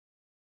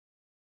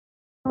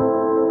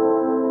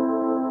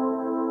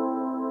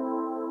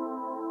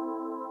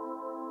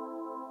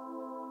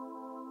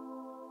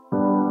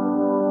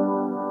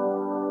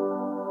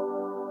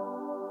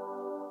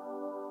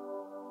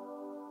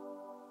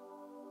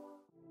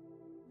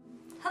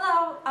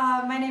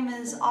My name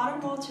is Autumn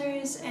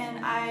Walters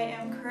and I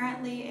am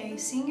currently a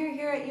senior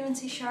here at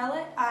UNC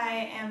Charlotte.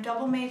 I am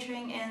double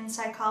majoring in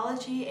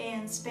psychology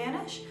and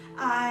Spanish.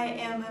 I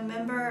am a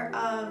member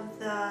of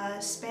the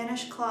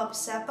Spanish club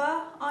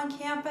SEPA on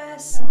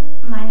campus.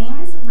 My name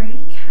is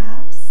UHP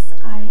Caps.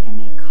 I am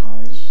a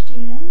college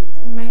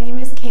student. My name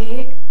is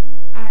Kate.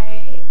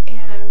 I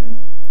am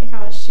a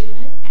college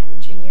student. I'm a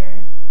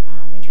junior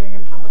majoring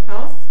in public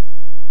health.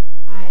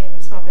 I'm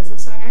a small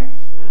business owner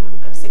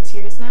of 6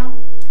 years now.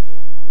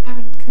 I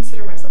would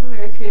consider myself a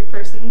very creative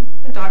person,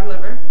 a dog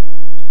lover.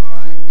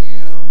 I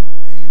am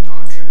a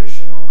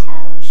non-traditional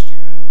college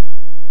student.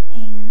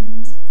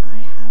 And I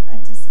have a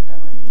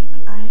disability.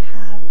 I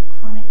have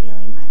chronic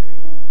daily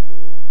migraine.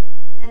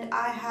 And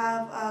I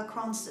have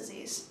Crohn's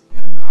disease.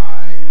 And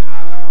I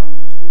have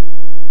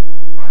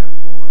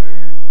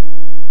bipolar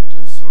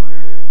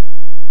disorder,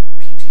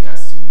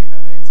 PTSD,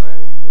 and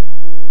anxiety.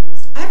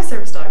 I have a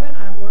service dog,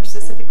 more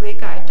specifically a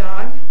guide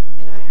dog,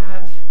 and I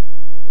have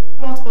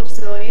multiple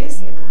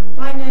disabilities,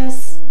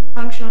 blindness,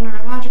 functional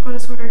neurological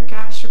disorder,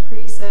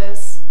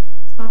 gastroparesis,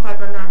 small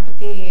fiber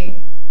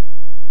neuropathy,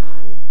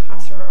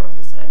 postural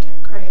orthostatic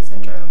tachycardia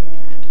syndrome,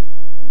 and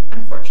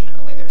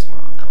unfortunately there's more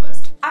on that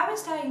list. I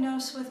was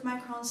diagnosed with my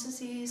Crohn's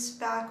disease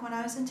back when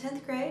I was in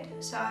 10th grade,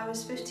 so I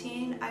was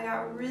 15. I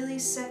got really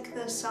sick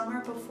the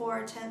summer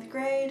before 10th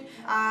grade.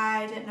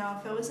 I didn't know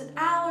if it was an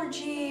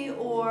allergy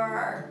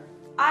or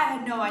I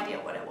had no idea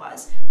what it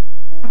was.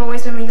 I've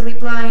always been legally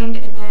blind,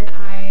 and then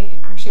I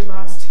actually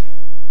lost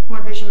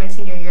more vision my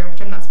senior year,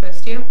 which I'm not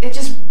supposed to. It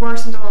just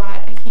worsened a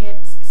lot. I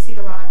can't see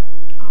a lot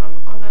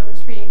on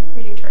those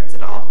reading charts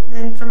at all. And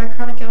then for my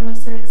chronic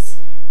illnesses,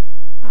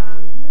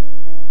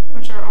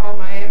 which are all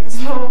my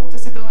invisible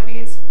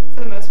disabilities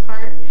for the most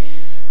part,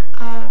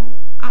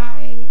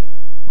 I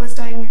was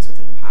diagnosed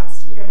within the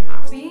past year and a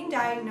half. Being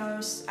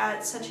diagnosed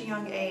at such a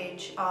young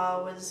age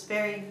was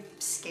very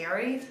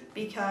scary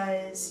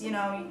because, you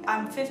know,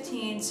 I'm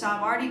 15, so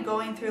I'm already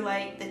going through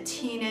like the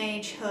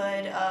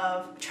teenagehood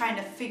of trying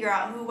to figure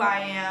out who I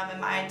am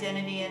and my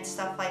identity and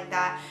stuff like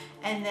that.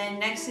 And then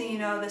next thing you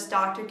know, this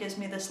doctor gives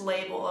me this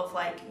label of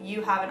like,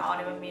 you have an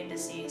autoimmune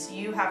disease,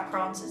 you have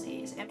Crohn's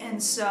disease.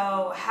 And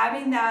so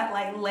having that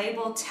like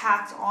label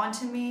tacked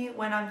onto me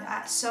when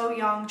I'm so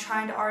young,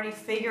 trying to already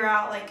figure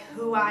out like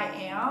who I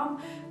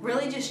am,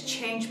 really just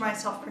changed my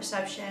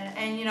self-perception.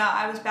 And you know,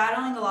 I was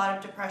battling a lot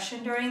of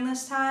depression during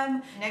this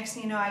time. Next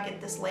thing you know, I get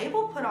this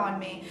label put on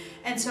me.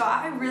 And so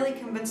I really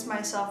convinced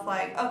myself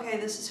like, okay,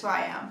 this is who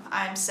I am,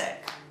 I'm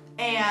sick.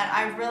 And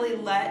I really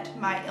let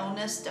my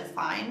illness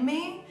define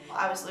me.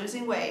 I was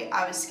losing weight,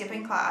 I was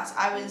skipping class,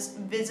 I was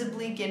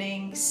visibly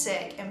getting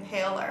sick and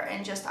paler,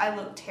 and just I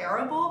looked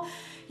terrible.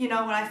 You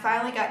know, when I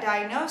finally got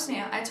diagnosed,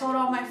 I told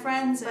all my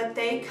friends, but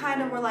they kind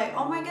of were like,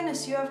 oh my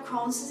goodness, you have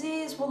Crohn's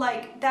disease? Well,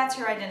 like, that's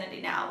your identity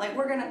now. Like,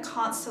 we're gonna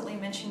constantly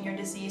mention your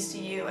disease to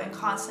you and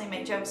constantly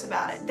make jokes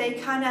about it. They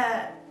kind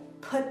of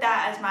put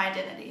that as my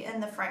identity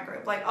in the friend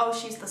group, like, oh,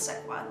 she's the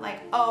sick one,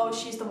 like, oh,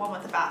 she's the one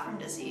with the bathroom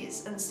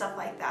disease and stuff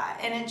like that.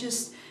 And it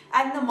just,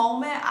 at the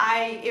moment,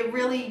 it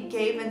really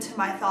gave into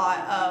my thought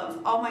of,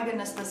 oh my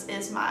goodness, this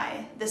is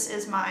my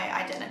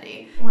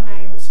identity. When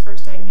I was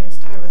first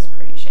diagnosed, I was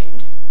pretty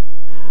ashamed.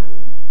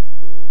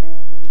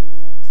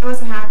 I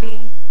wasn't happy,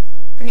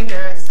 pretty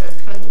embarrassed, I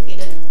was kind of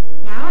defeated.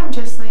 Now I'm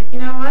just like, you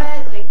know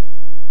what, like,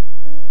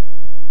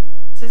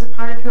 this is a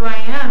part of who I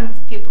am.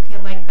 If people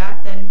can't like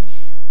that, then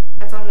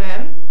that's on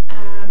them.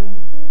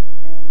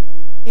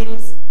 It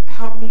has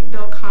helped me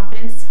build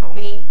confidence, it's helped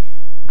me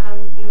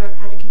learn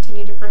how to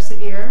continue to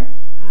persevere.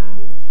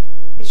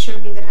 It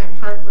showed me that I'm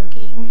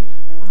hardworking,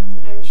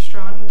 that I'm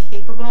strong and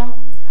capable.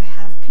 I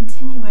have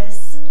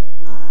continuous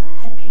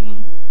head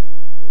pain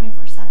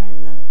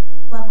 24/7. The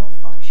level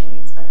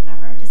fluctuates, but it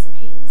never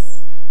dissipates.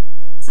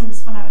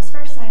 Since when I was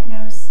first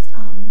diagnosed,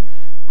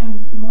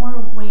 I'm more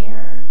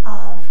aware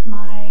of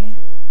my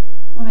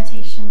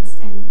limitations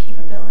and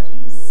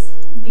capabilities.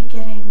 In the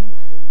beginning,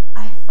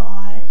 I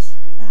thought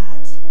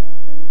that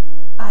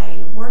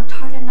I worked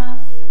hard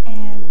enough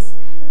and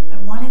I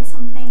wanted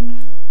something,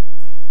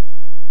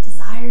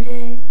 desired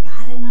it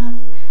bad enough,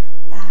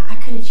 that I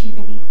could achieve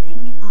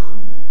anything.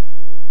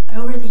 But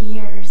over the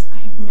years,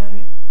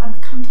 I've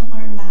come to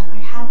learn that I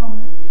have,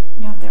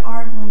 you know, if there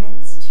are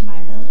limits to my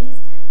abilities,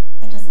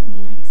 that doesn't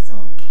mean I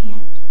still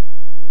can't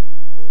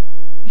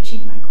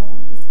achieve my goal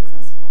and be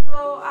successful.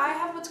 So I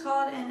have what's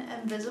called an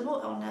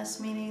invisible illness,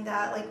 meaning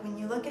that like when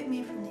you look at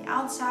me from the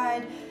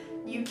outside,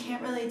 you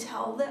can't really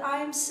tell that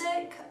I'm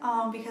sick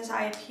because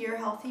I appear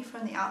healthy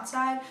from the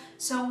outside.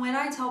 So when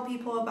I tell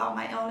people about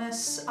my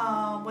illness,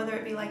 whether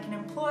it be like an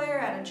employer,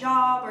 at a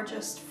job, or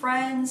just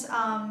friends,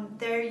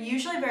 they're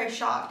usually very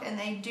shocked and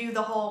they do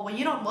the whole, well,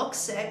 you don't look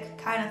sick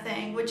kind of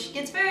thing, which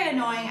gets very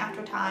annoying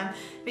after time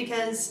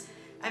because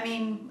I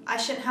mean, I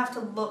shouldn't have to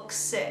look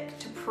sick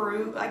to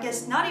prove, I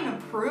guess not even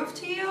prove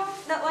to you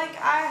that like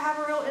I have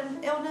a real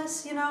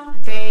illness, you know?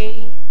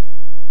 They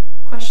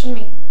question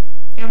me,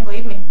 they don't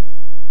believe me,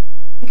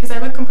 because I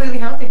look completely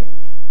healthy.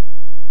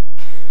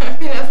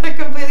 I look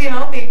completely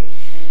healthy,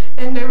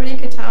 and nobody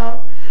could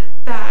tell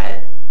that I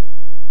had Crohn's disease. They just,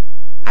 you know,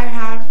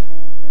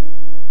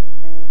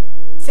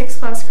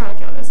 plus chronic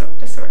illness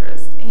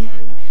disorders,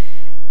 and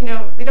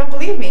they don't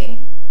believe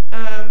me.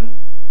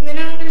 They don't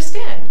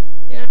understand.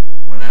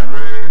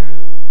 Whenever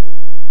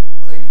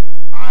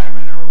I'm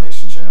in a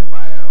relationship,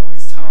 I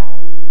always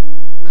tell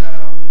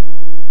them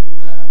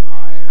that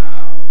I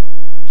have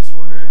a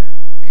disorder,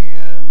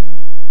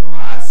 and the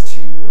last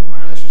two of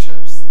my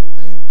relationships,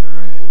 they threw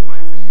it in my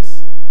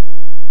face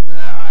that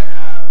I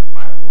had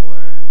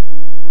bipolar,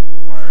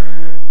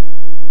 or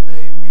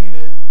they made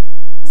it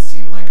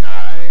seem like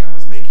I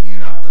was making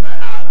it up that I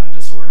had a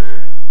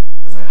disorder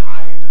because I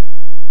hide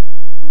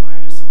my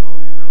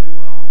disability really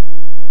well.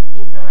 Do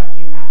you feel like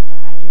you have to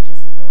hide your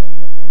disability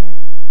to fit in?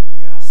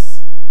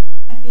 Yes.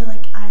 I feel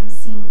like I'm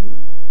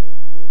seen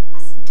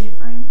as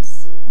different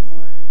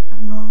or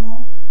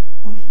abnormal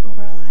when people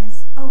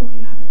realize, oh,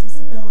 you have a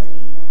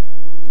disability.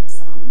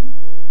 It's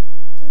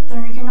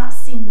you're not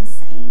seen the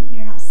same.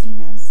 You're not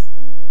seen as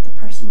the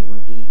person you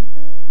would be.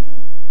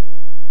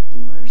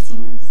 You were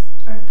seen as,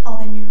 or all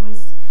they knew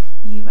was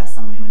you as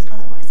someone who was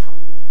otherwise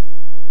healthy.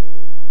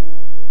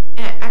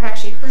 And I've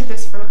actually heard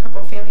this from a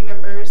couple of family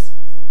members.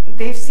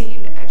 They've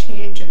seen a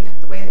change in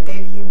the way that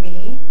they view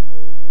me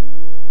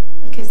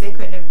because they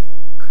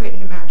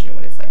couldn't imagine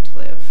what it's like to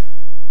live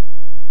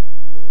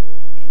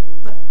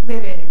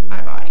in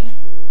my body,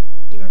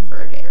 even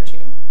for a day or two.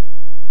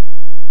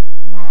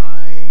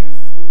 My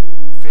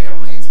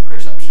family's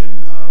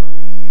perception of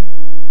me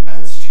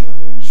has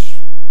changed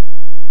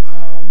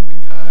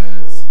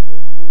because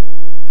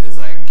as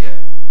I get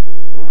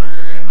older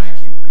and I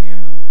keep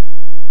being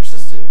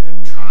persistent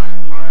and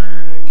trying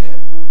harder to get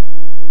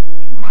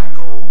my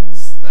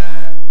goals,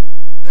 that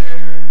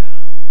they're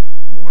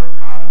more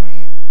proud of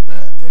me,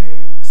 that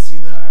they see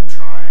that I'm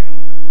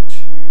trying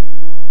to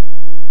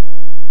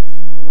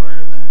be more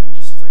than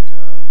just like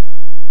a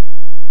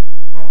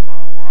bump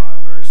on a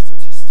log or a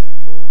statistic.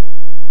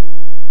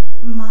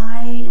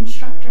 My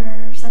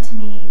instructor said to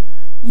me,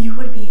 you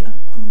would be a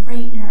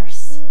great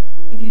nurse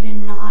if you did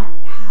not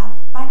have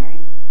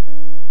migraine.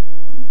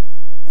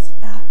 So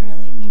that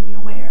really made me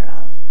aware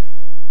of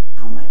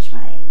how much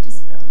my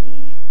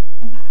disability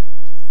impacts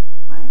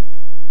what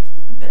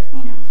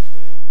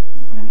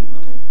I'm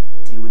able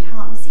to do and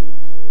how I'm seen.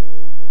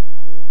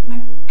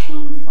 My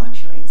pain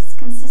fluctuates. It's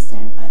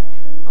consistent, but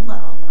the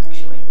level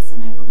fluctuates,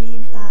 and I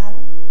believe that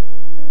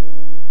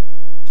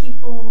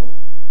people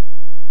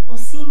will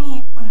see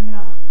me when I'm in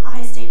a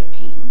high state of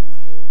pain,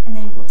 and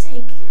then will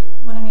take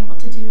what I'm able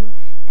to do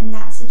in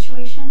that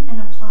situation and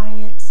apply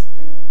it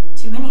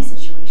to any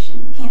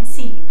situation. You can't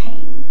see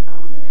pain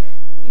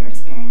that you're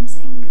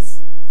experiencing,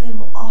 because they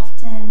will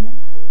often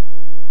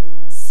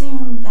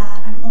assume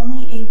that I'm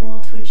only able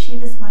to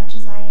achieve as much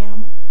as I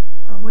am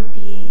or would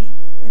be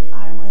if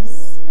I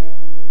was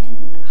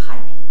in high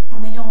pain.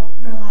 And they don't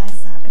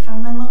realize that if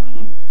I'm in low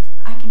pain,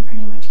 I can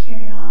pretty much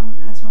carry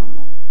on as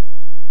normal.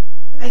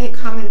 I get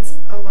comments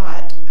a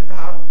lot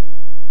about,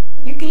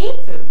 you can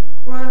eat food,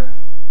 or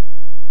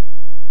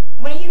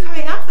when are you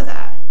coming off of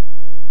that?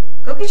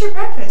 Go get your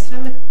breakfast. And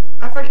I'm like,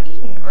 I've already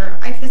eaten, or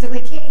I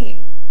physically can't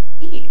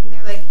eat. And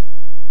they're like,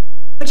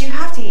 but you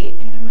have to eat.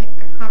 And I'm like,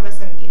 I promise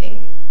I'm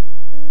eating.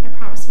 I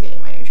promise I'm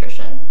getting my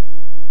nutrition.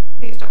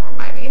 Please don't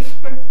remind me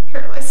of my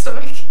paralyzed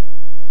stomach.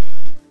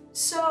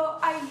 So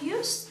I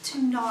used to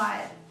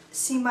not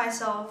see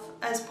myself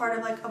as part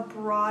of like a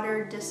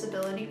broader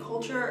disability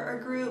culture or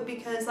group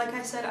because, like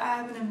I said, I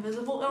have an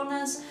invisible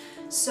illness.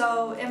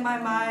 So in my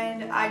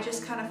mind, I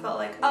just kind of felt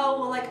like, oh,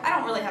 well, like I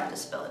don't really have a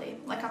disability.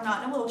 Like I'm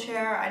not in a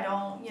wheelchair. I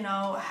don't,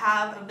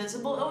 have a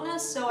visible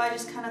illness. So I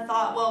just kind of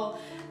thought, well,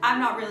 I'm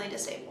not really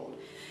disabled.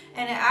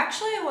 And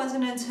it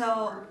wasn't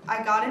until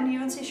I got into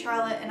UNC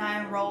Charlotte and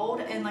I enrolled,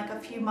 and like a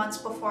few months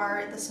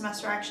before the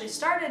semester actually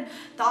started,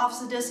 the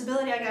Office of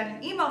Disability, I got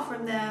an email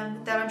from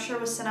them that I'm sure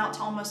was sent out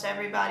to almost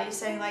everybody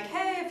saying like,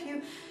 hey, if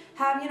you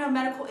have,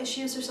 medical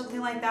issues or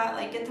something like that,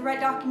 like get the right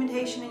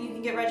documentation and you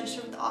can get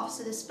registered with the Office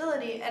of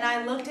Disability. And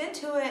I looked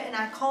into it and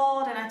I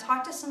called and I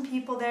talked to some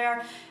people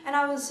there, and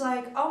I was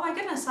like, oh my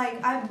goodness,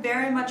 like I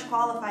very much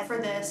qualify for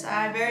this.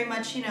 I very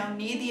much,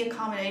 need the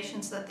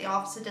accommodations that the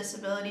Office of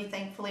Disability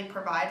thankfully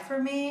provide for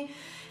me.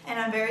 And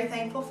I'm very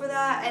thankful for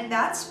that. And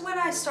that's when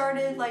I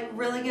started like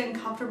really getting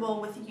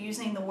comfortable with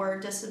using the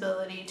word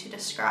disability to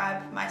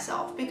describe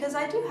myself, because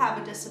I do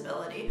have a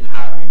disability.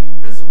 Having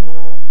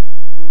invisible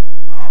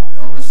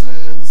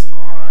illnesses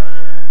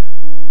are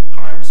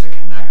hard to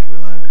connect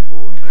with other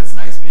people, because it's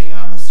nice being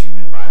on the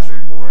student advisory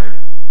board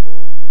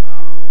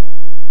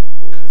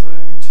because I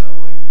get to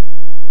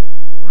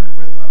work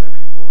with other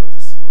people with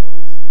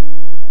disabilities.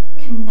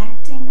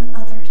 Connecting with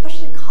others,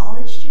 especially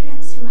college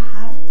students who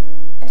have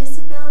a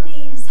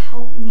disability, has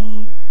helped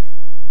me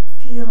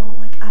feel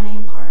like I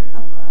am part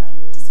of a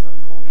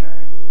disability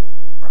culture,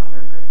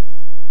 broader group.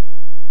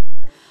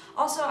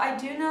 Also, I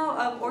do know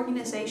of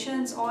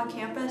organizations on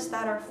campus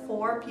that are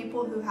for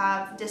people who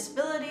have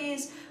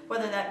disabilities,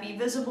 whether that be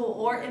visible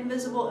or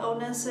invisible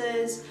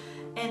illnesses,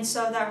 and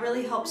so that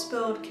really helps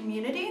build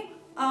community.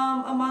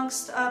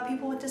 amongst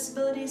people with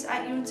disabilities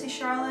at UNC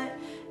Charlotte.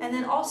 And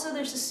then also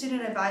there's a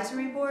student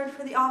advisory board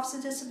for the Office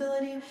of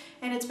Disability,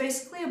 and it's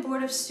basically a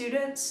board of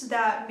students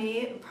that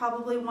meet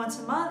probably once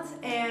a month,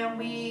 and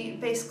we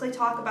basically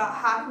talk about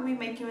how can we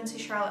make UNC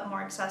Charlotte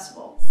more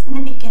accessible. In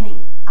the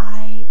beginning,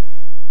 I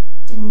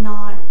did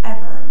not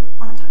ever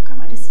want to talk about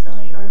my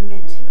disability or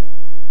admit to it.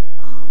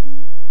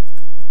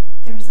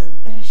 There was a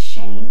bit of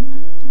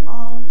shame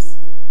involved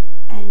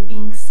and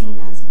being seen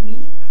as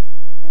weak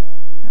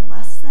or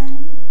less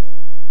than,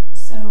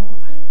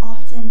 so I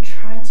often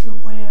tried to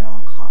avoid it at all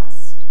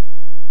costs.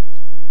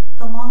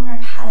 The longer I've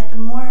had it, the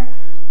more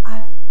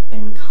I've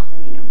been,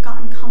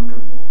 gotten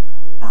comfortable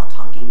about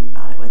talking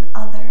about it with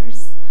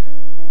others,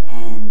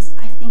 and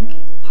I think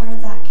part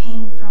of that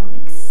came from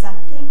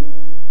accepting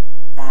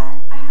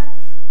that I have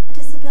a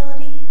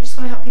disability. I just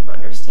want to help people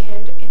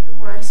understand, and the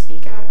more I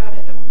speak out about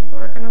it, the more people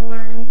are going to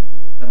learn,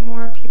 the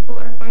more people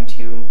are going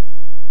to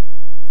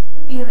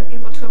be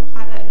able to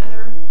apply that in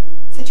other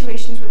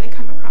situations where they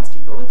come across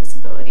people with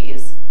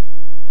disabilities.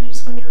 And I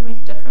just want to be able to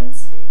make a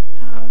difference.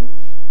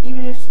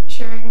 Even if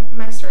sharing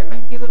my story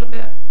might be a little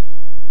bit,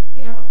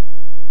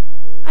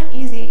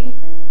 uneasy,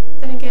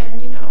 then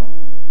again,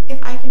 if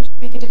I can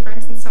make a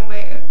difference in some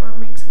way or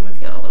make someone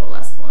feel a little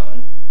less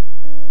alone,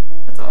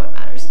 that's all that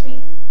matters to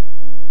me.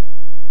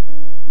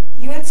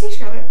 UNC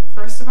Charlotte,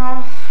 first of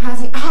all,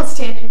 has an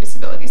outstanding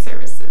disability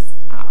services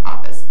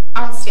office.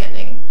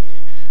 Outstanding.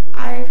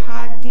 I've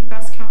had the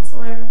best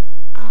counselor.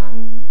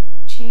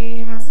 She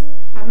has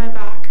had my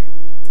back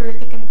through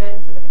thick and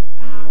thin for the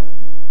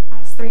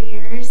past 3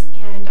 years,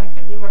 and I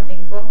couldn't be more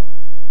thankful.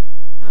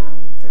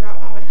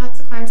 Throughout all my health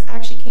declines, I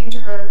actually came to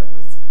her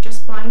with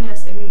just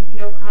blindness and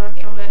no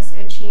chronic illness,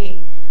 and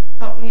she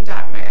helped me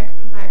adapt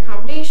my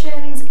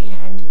accommodations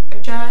and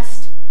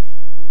adjust,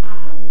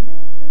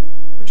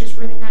 which is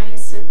really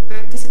nice.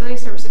 The disability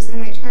services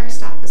and the entire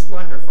staff is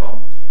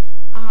wonderful.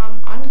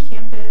 On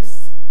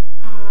campus,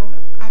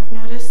 I've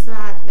noticed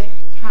that they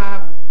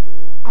have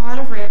a lot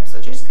of ramps,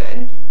 which is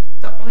good.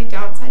 The only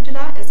downside to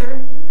that is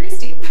they're pretty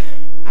steep.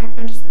 I've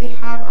noticed that they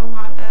have a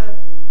lot of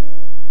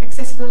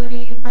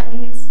accessibility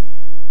buttons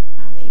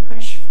that you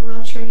push for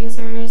wheelchair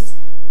users.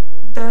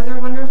 Those are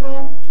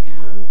wonderful,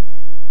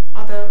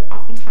 although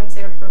oftentimes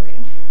they are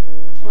broken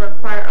or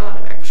require a lot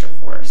of extra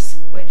force,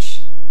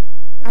 which,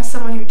 as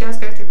someone who does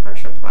go through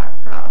partial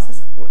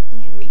paralysis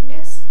and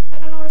weakness, I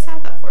don't always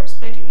have that force,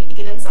 but I do need to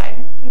get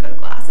inside and go to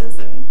classes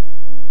and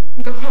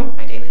go home with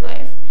my daily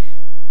life.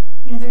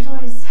 There's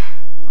always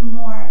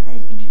more that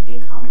you can do to be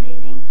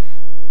accommodating.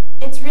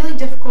 It's really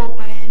difficult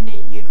when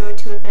you go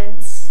to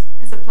events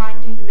as a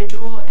blind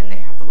individual and they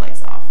have the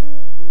lights off,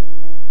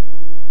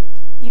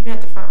 even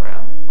at the front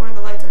row, or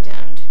the lights are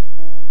dimmed.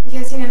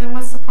 Because, then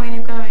what's the point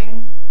of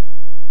going?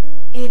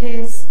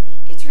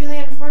 It's really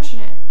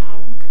unfortunate.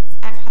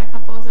 I've had a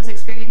couple of those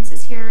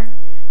experiences here.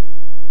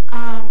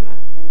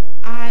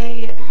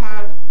 I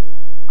have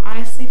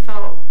honestly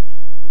felt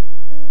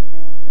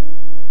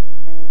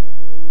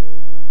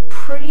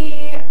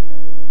pretty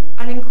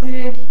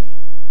unincluded,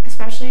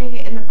 especially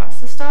in the bus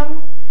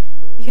system,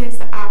 because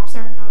the apps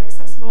are not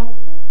accessible,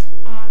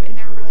 and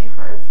they're really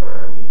hard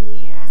for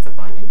me as a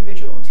blind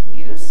individual to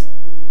use.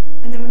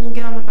 And then when you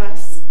get on the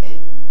bus,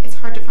 it's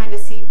hard to find a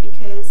seat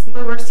because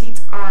lower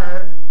seats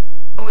are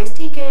always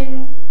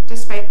taken,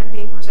 despite them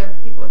being reserved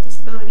for people with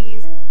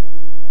disabilities.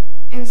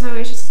 And so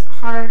it's just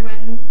hard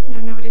when,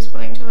 nobody's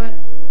willing to let,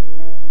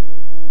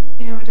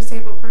 a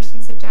disabled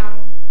person sit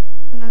down,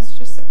 and that's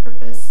just the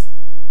purpose.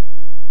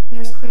 And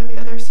there's clearly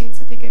other seats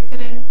that they could fit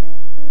in.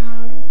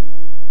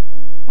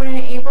 When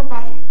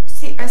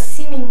a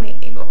seemingly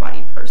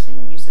able-bodied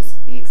person uses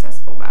the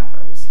accessible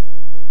bathrooms,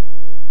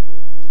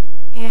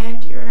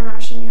 and you're in a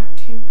rush and you have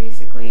to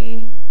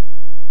basically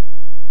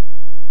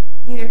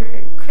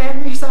either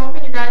cram yourself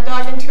and your guide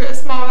dog into a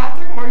small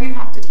bathroom, or you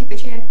have to take the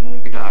chance and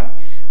leave your dog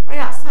right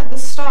outside the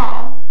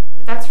stall.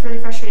 That's really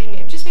frustrating.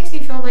 It just makes me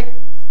feel like,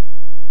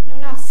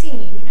 not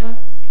seen,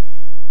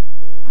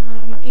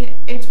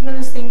 It's one of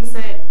those things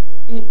that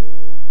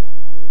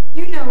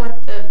you know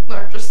what the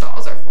larger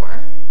stalls are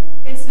for.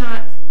 It's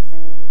not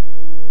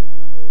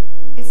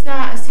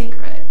a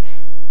secret.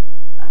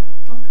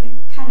 Luckily,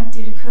 kind of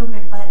due to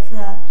COVID, but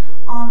the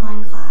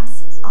online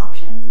classes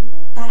option,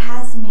 that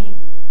has made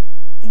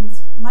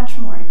things much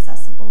more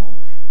accessible.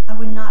 I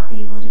would not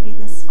be able to be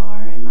this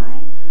far in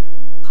my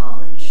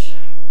college,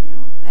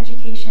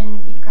 education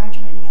and be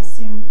graduating as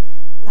soon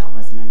if that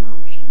wasn't an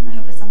option. I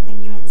hope it's something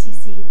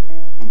UNCC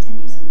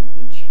continues in the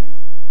future.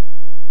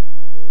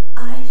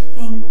 I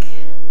think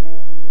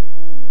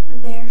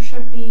there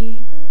should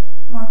be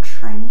more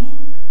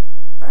training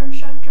for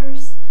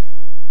instructors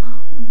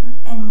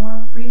and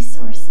more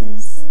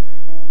resources,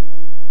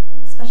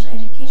 especially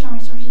educational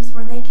resources,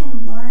 where they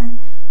can learn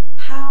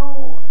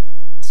how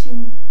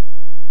to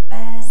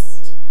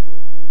best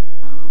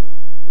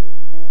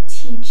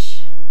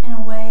teach in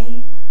a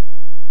way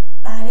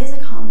that is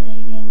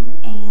accommodating,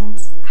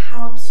 and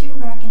how to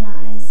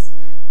recognize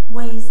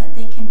ways that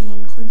they can be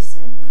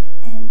inclusive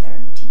in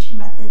their teaching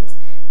methods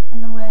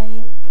and the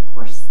way the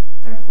course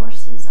their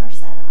courses are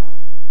set up,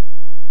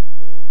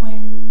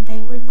 when they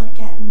would look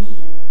at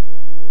me,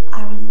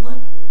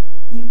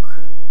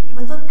 it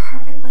would look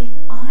perfectly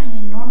fine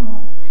and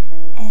normal,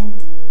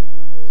 and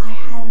I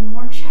had a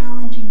more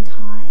challenging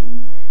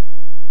time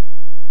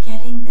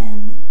getting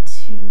them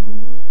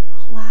to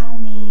allow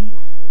me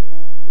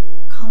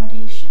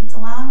accommodations,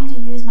 allowing me to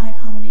use my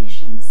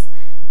accommodations.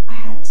 I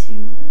had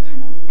to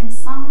kind of, in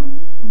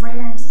some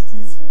rare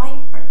instances,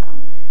 fight for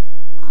them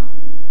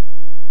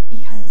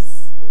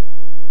because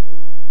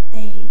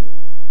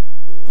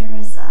there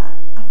was a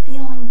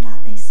feeling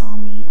that they saw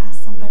me as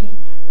somebody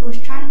who was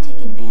trying to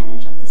take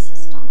advantage of the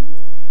system,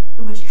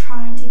 who was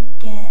trying to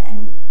get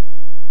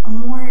a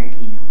more,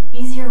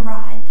 easier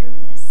ride through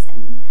this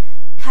and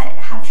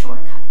have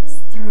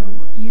shortcuts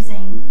through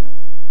using,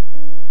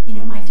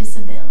 my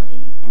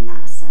disability in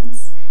that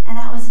sense. And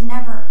that was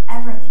never,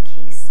 ever the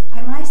case.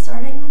 When I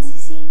started at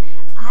UNCC,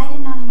 I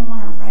did not even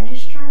want to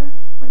register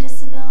with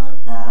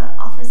the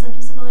Office of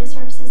Disability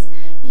Services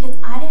because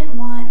I didn't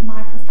want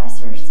my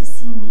professors to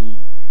see me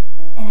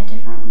in a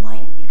different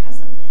light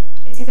because of it.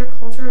 It's either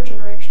cultural or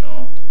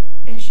generational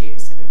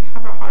issues that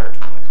have a harder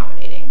time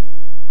accommodating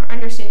or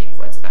understanding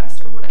what's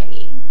best or what I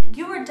need.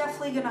 You are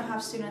definitely going to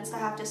have students that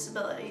have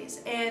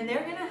disabilities, and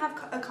they're going to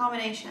have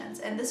accommodations,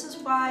 and this is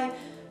why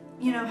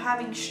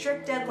having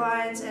strict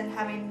deadlines and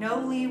having no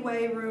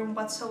leeway room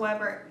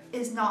whatsoever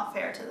is not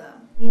fair to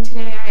them.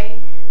 Today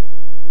I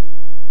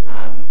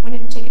went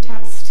in to take a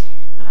test.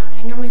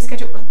 I normally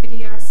schedule it with the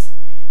DS,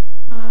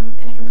 and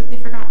I completely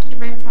forgot to do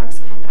brain frogs,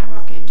 and I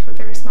walk into a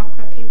very small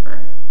prep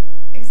paper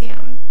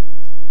exam.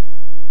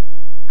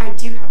 I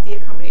do have the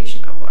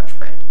accommodation of large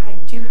print. I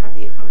do have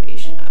the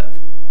accommodation of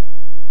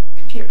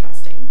computer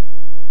testing,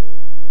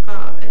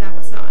 and that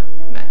was not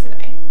met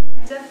today.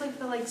 I definitely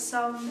feel like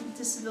some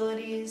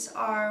disabilities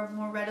are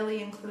more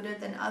readily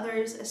included than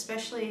others,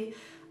 especially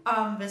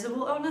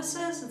visible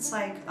illnesses. It's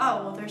like,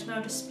 oh, well, there's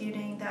no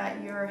disputing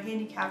that you're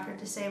handicapped or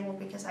disabled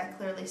because I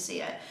clearly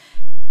see it.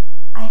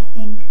 I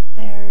think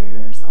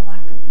there's a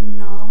lack of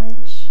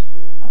knowledge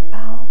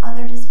about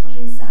other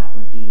disabilities that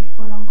would be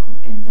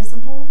quote-unquote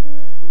invisible,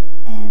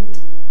 and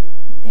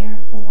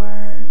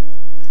therefore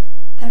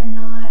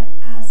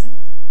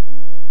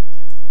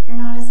you're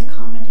not as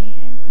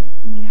accommodated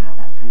when you have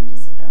that kind of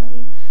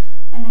disability.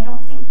 And I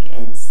don't think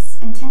it's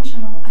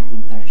intentional. I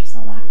think there's just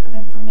a lack of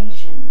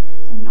information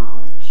and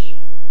knowledge.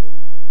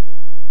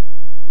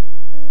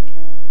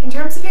 In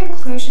terms of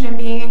inclusion and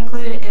being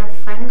included in a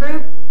friend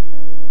group,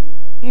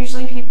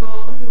 usually people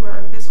who are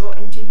invisible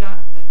and do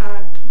not,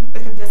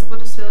 with invisible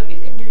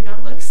disabilities and do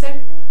not look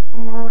sick are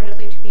more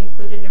readily to be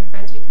included in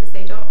friends because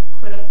they don't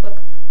quote-unquote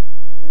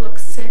look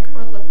sick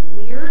or look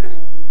weird.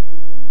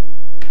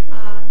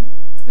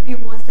 The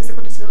people with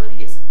physical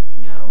disabilities,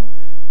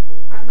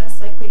 are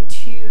less likely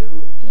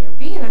to,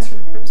 be in those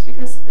friend groups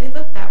because they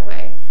look that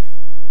way.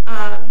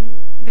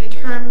 But in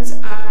terms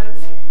of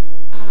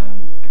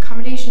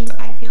accommodations,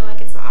 I feel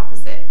like it's the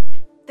opposite.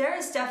 There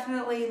is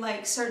definitely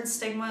certain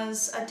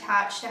stigmas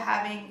attached to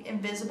having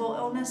invisible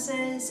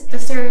illnesses. The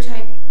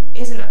stereotype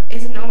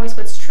isn't always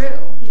what's true,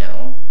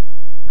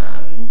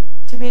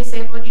 To be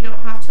disabled, you don't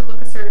have to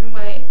look a certain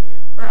way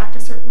or act a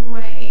certain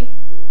way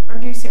or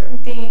do certain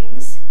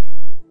things.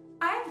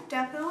 I've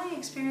definitely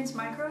experienced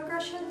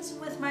microaggressions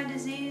with my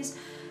disease.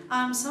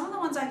 Some of the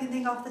ones I can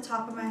think off the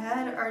top of my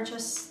head are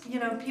just,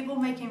 people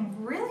making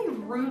really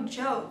rude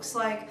jokes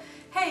like,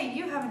 hey,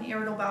 you have an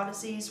irritable bowel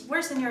disease,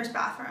 where's the nearest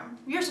bathroom?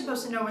 You're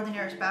supposed to know where the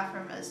nearest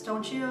bathroom is,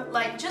 don't you?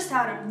 Just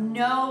out of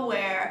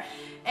nowhere.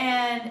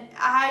 And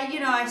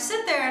I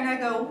sit there and I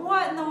go,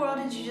 what in the world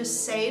did you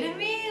just say to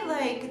me?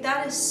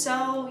 That is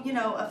so,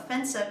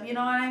 offensive, you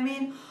know what I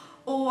mean?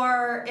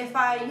 Or if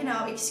I,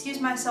 excuse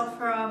myself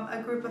from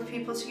a group of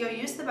people to go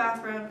use the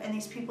bathroom and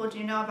these people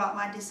do know about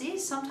my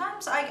disease,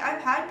 sometimes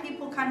I've had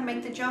people kind of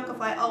make the joke of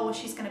oh, well,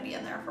 she's going to be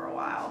in there for a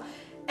while.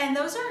 And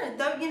those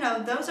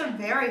are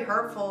very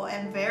hurtful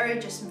and very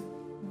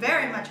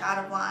much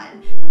out of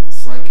line.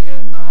 It's like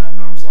in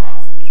Norm's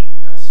Loft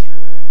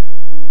yesterday.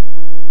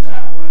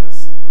 That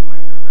was a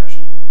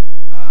microaggression.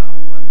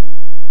 When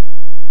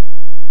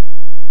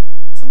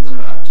something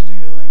about to do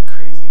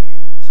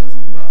crazy. Said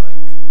something about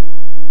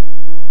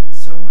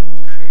someone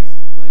crazy.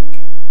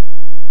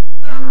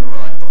 I don't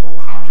remember the whole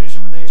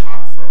conversation, but they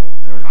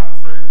were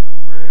talking for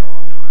a very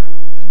long time,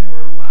 and they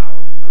were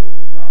loud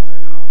about their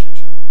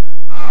conversation.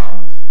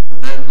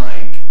 But then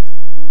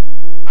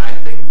I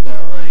think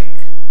that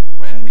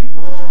when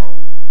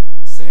people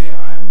say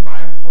I'm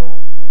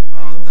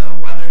bipolar, the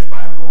weather's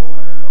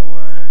bipolar,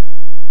 or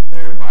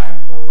they're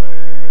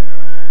bipolar,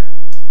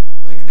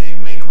 or they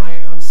make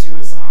light of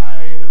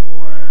suicide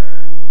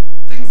or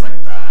things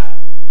like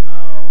that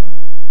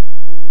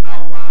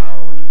out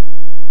loud,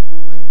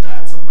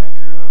 that's a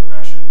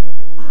microaggression.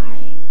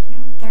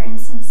 There are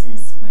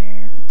instances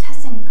where with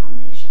testing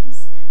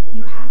accommodations,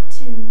 you have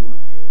to,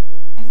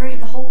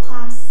 the whole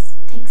class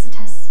takes a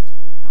test,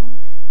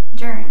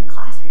 during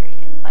class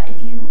period. But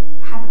if you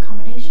have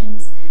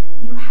accommodations,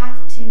 you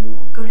have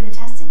to go to the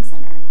testing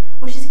center,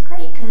 which is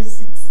great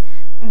because it's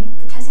I mean,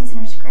 the testing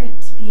center is great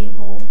to be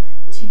able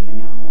to,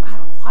 have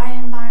a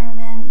quiet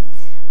environment,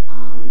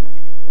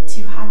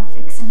 to have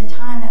extended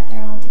time that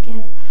they're allowed to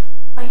give,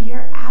 but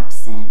you're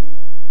absent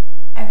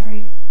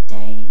every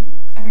day,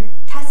 every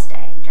test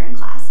day during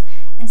class,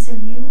 and so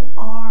you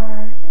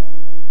are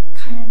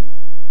kind of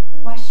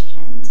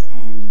questioned,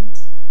 and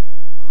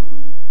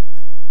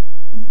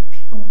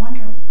people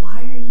wonder,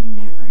 why are you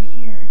never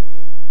here?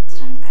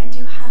 Sometimes I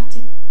do have to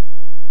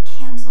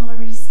cancel or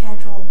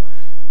reschedule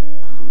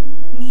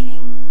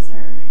meetings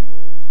or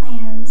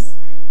plans,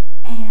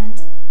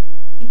 and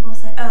people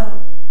say,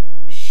 oh,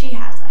 she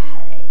has a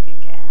headache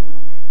again,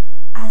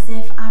 as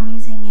if I'm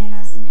using it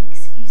as an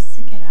excuse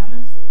to get out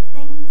of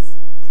things,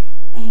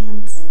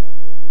 and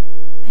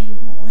they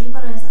will label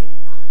it as like,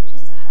 oh,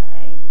 just a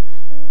headache.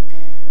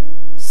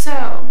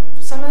 So,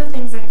 some of the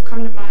things that have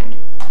come to mind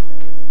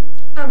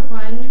are,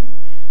 one,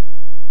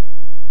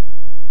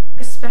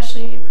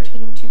 especially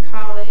pertaining to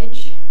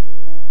college.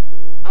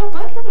 Oh,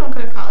 black people don't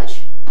go to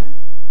college.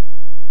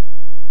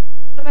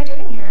 What am I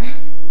doing here?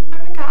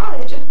 I'm in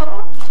college.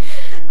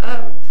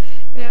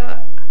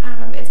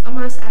 It's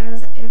almost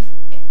as if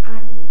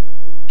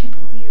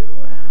people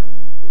view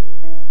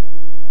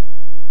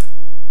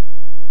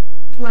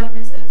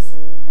blindness as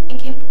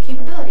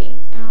incapability.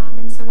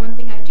 And so one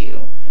thing I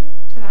do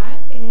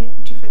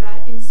for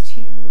that is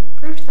to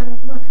prove to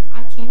them, look,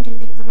 I can do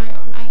things on my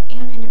own. I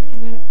am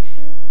independent,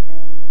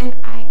 and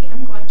I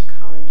am going to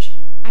college.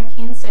 I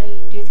can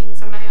study and do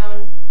things on my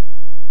own.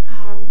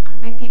 I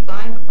might be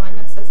blind, but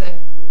blindness doesn't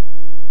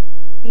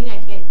mean I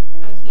can't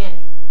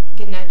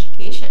get an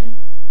education.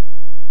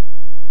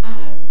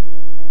 And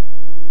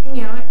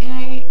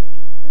I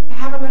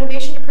have a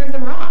motivation to prove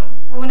them wrong.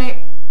 When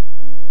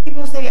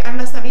people say I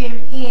must not be in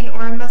pain,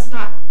 or I must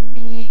not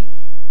be,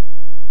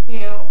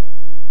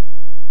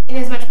 in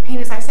as much pain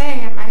as I say I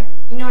am, I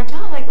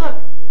tell them, like,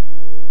 look,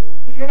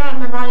 if you're not in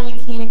my body, you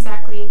can't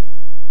exactly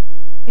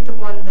be the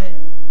one that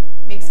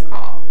makes a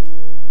call.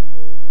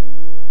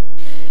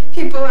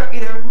 People are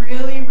either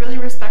really, really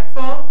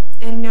respectful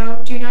and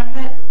no, do not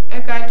pet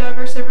a guide dog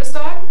or service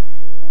dog,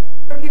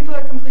 or people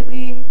are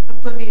completely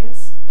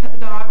oblivious, pet the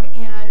dog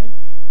and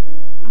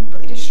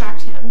completely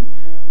distract him.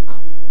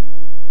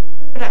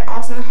 But I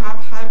also have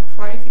had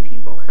quite a few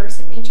people curse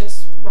at me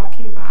just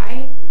walking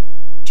by,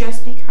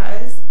 just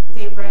because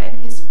they read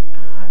his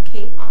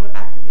cape on the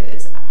back of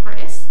his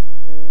harness,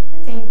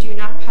 saying do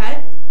not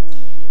pet.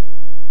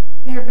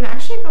 There have been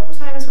actually a couple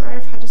times where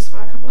I've had to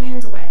swat a couple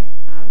hands away.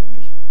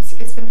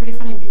 It's been pretty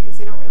funny because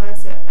they don't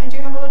realize that I do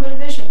have a little bit of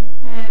vision,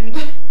 and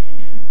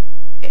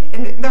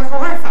they're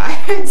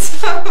horrified.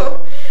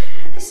 So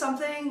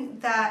something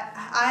that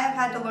I have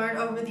had to learn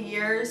over the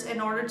years in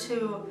order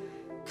to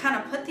kind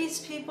of put these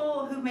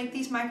people who make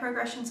these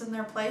microaggressions in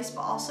their place,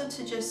 but also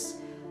to just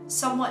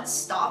somewhat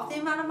stop the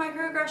amount of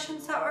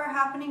microaggressions that were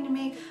happening to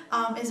me,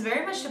 is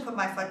very much to put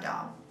my foot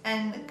down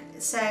and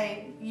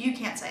say, you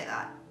can't say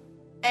that.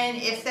 And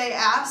if they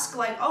ask,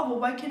 like, oh, well,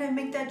 why can't I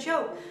make that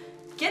joke?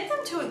 Get them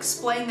to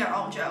explain their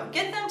own joke.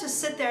 Get them to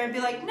sit there and be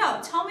like, no,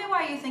 tell me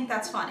why you think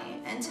that's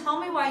funny, and tell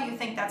me why you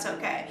think that's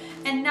okay.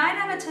 And 9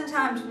 out of 10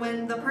 times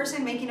when the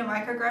person making a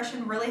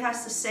microaggression really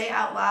has to say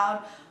out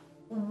loud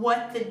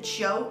what the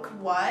joke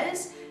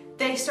was,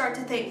 they start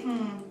to think,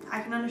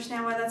 I can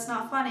understand why that's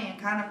not funny and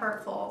kind of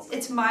hurtful.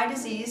 It's my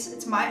disease,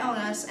 it's my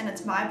illness, and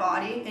it's my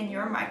body, and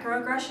your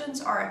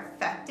microaggressions are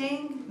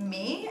affecting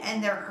me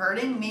and they're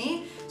hurting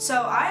me.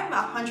 So I'm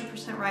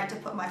 100% right to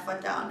put my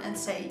foot down and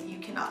say, you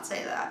cannot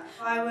say that.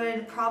 I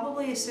would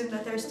probably assume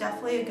that there's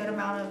definitely a good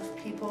amount of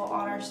people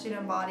on our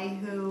student body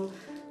who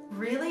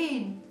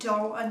really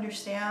don't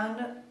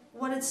understand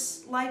what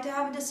it's like to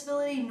have a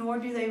disability, nor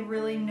do they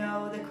really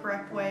know the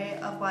correct way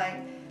of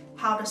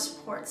how to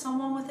support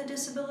someone with a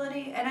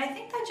disability. And I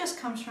think that just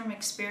comes from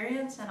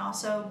experience and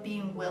also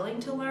being willing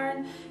to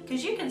learn,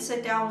 because you can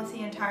sit down with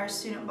the entire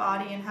student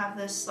body and have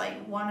this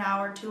 1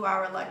 hour, 2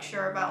 hour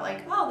lecture about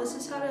oh, this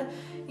is how to,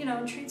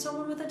 treat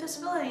someone with a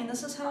disability, and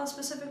this is how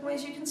specific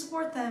ways you can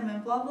support them,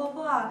 and blah, blah,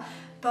 blah.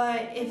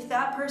 But if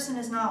that person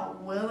is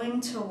not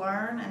willing to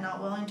learn and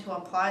not willing to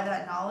apply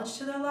that knowledge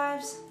to their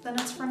lives, then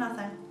it's for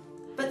nothing.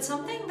 But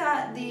something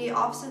that the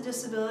Office of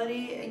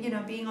Disability,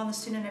 being on the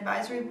Student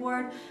Advisory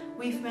Board,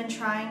 we've been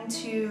trying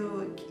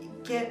to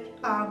get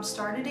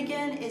started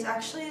again is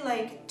actually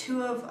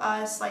 2 of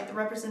us, the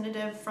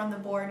representative from the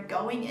board,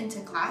 going into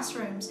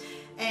classrooms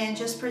and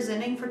just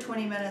presenting for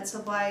 20 minutes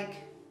of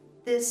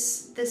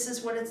this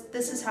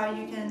is how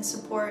you can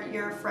support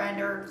your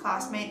friend or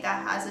classmate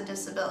that has a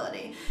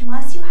disability.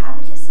 Unless you have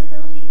a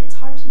disability, it's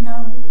hard to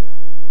know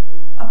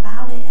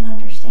about it and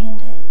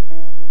understand it,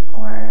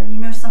 or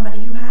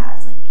somebody who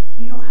has. If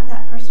you don't have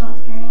that personal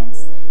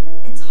experience,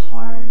 it's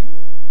hard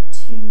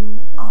to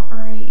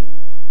operate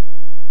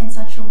in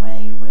such a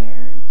way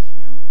where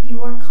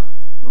you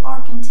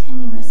are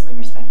continuously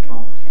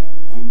respectful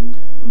and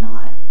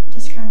not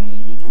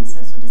discriminating against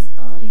those with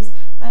disabilities.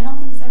 But I don't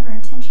think it's ever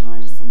intentional.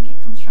 I just think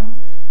it comes from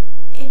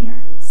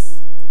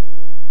ignorance.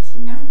 There's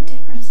no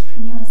difference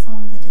between you and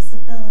someone with a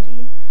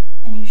disability,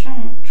 and you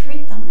shouldn't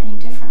treat them any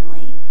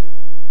differently.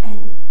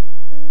 And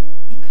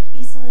it could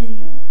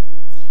easily,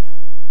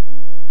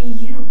 be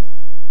you.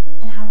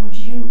 And how would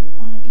you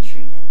want to be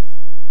treated?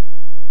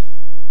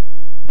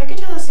 If I could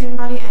tell a student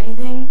body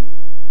anything,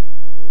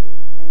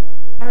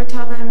 I would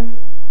tell them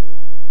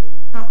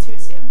not to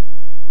assume.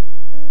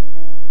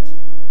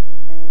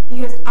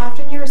 Because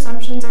often your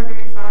assumptions are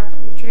very far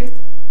from the truth,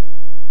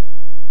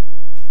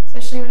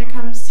 especially when it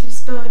comes to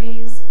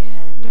disabilities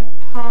and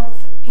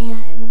health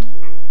and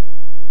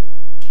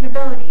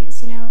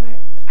capabilities.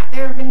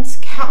 There have been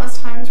countless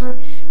times where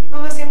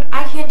people have assumed,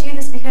 I can't do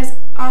this because,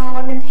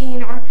 I'm in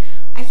pain, or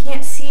I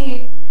can't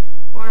see,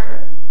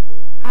 or,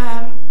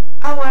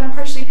 I'm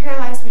partially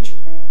paralyzed, which,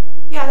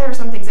 yeah, there are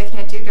some things I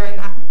can't do during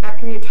that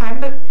period of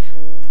time, but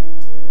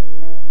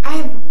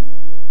I've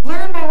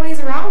learned my ways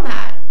around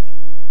that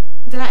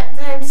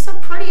I'm still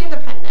pretty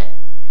independent.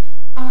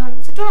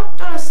 So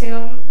don't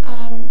assume,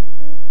 and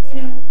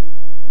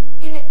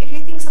if you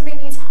think somebody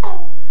needs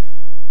help,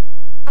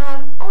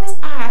 always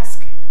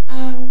ask,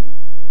 and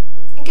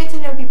get to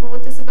know people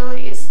with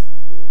disabilities.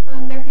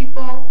 They're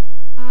people,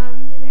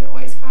 and they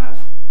always have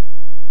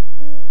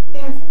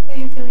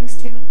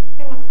feelings too.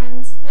 They want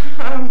friends.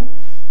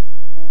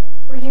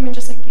 We're human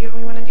just like you.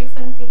 We want to do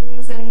fun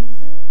things and,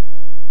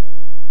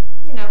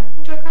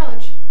 enjoy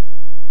college.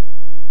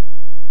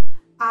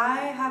 I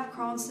have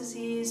Crohn's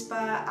disease, but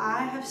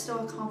I have still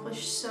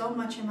accomplished so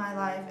much in my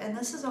life, and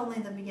this is only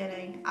the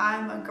beginning.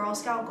 I'm a Girl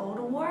Scout Gold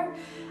Award.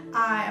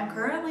 I am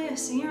currently a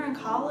senior in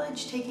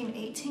college taking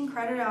 18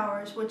 credit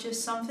hours, which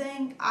is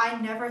something I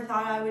never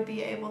thought I would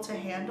be able to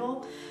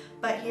handle,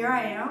 but here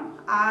I am.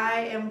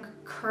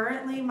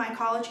 My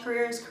college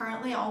career is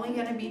currently only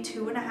going to be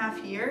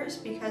 2.5 years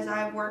because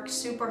I worked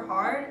super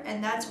hard,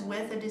 and that's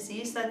with a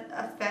disease that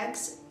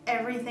affects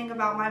everything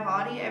about my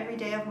body every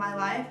day of my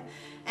life.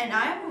 And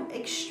I'm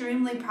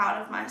extremely proud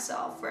of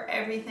myself for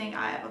everything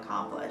I have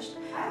accomplished.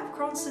 I have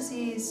Crohn's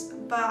disease,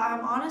 but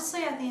I'm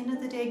honestly at the end of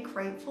the day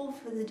grateful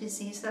for the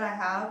disease that I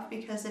have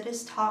because it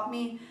has taught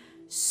me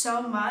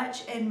so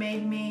much and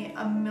made me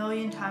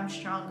 1,000,000 times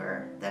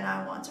stronger than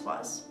I once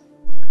was.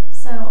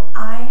 So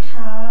I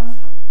have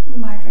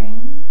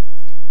migraine,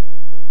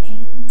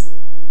 and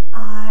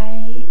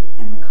I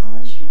am a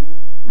college student,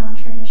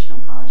 non-traditional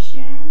college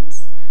student.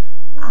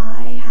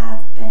 I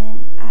have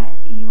been at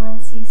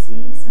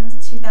UNCC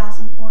since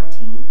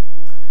 2014.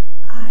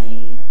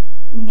 I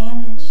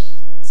managed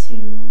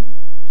to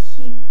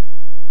keep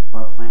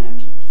 4.0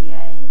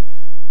 GPA.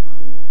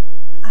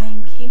 I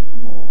am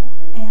capable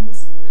and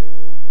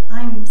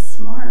I'm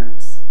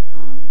smart.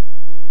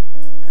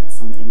 That's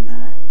something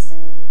that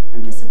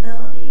no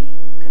disability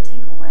could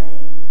take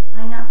away.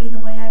 Might not be the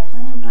way I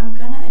planned, but I'm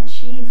gonna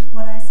achieve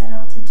what I set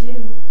out to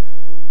do.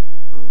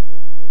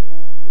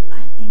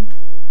 I think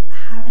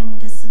having a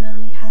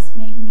disability has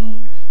made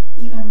me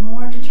even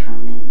more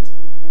determined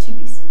to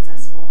be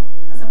successful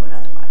as I would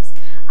otherwise.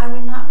 I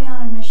would not be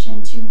on a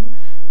mission to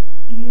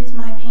use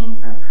my pain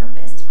for a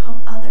purpose to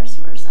help others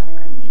who are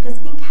suffering, because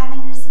I think having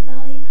a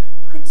disability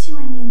puts you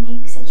in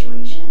unique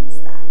situations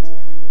that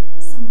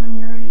someone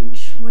your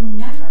age would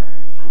never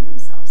find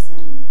themselves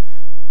in.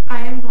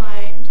 I am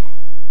blind,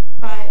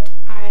 but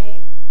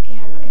I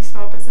am a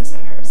small business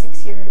owner of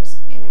 6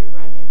 years, and I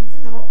run and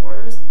fulfill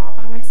orders all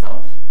by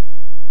myself.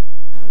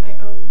 I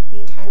own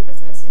the entire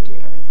business and do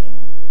everything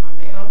on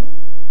my own.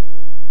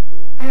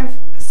 I have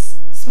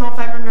small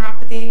fiber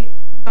neuropathy,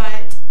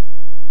 but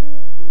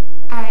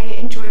I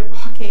enjoy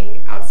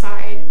walking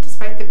outside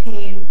despite the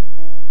pain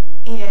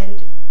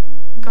and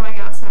going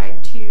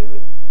outside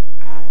to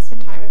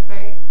spend time with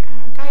my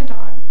guide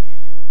dog.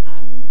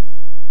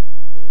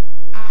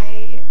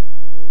 I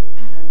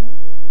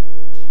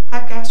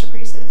have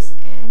gastroparesis,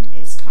 and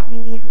it's taught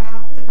me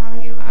the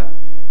value of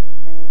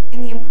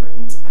and the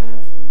importance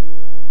of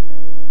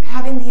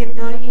having the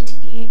ability to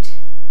eat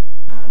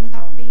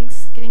without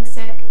getting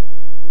sick.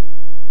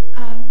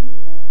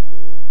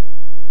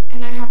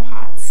 And I have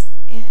POTS,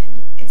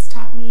 and it's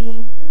taught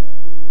me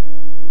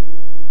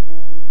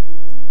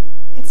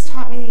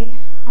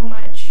how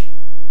much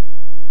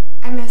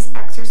I miss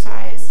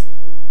exercise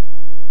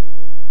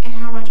and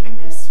how much I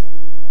miss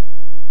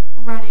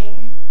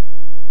running,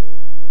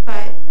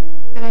 but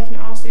that I can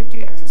also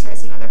do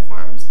exercise in other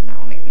forms, and that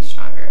will make me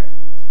stronger.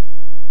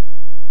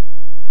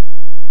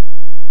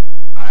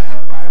 I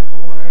have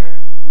bipolar,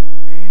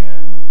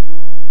 and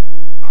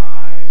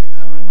I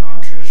am a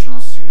non-traditional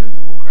student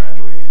that will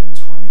graduate in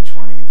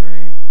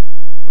 2023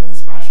 with a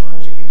special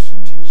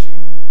education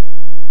teaching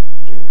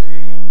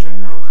degree in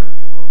general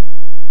curriculum.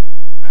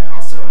 I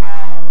also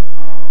have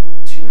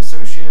 2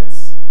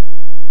 associates,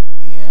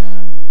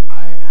 and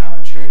I have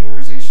a charity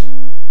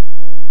organization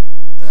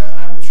that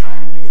I'm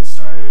trying to get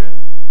started.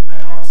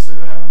 I also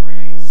have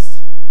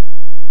raised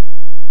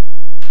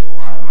a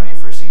lot of money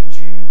for St.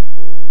 Jude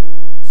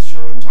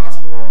Children's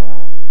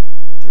Hospital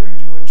through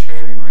doing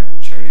charity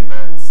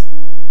events.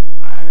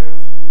 I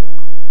have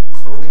a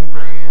clothing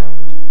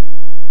brand.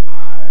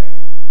 I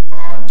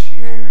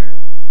volunteer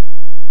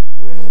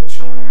with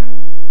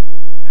children,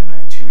 and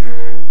I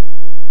tutor.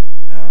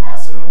 And I'm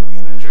also a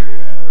manager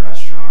at a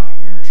restaurant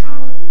here in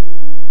Charlotte.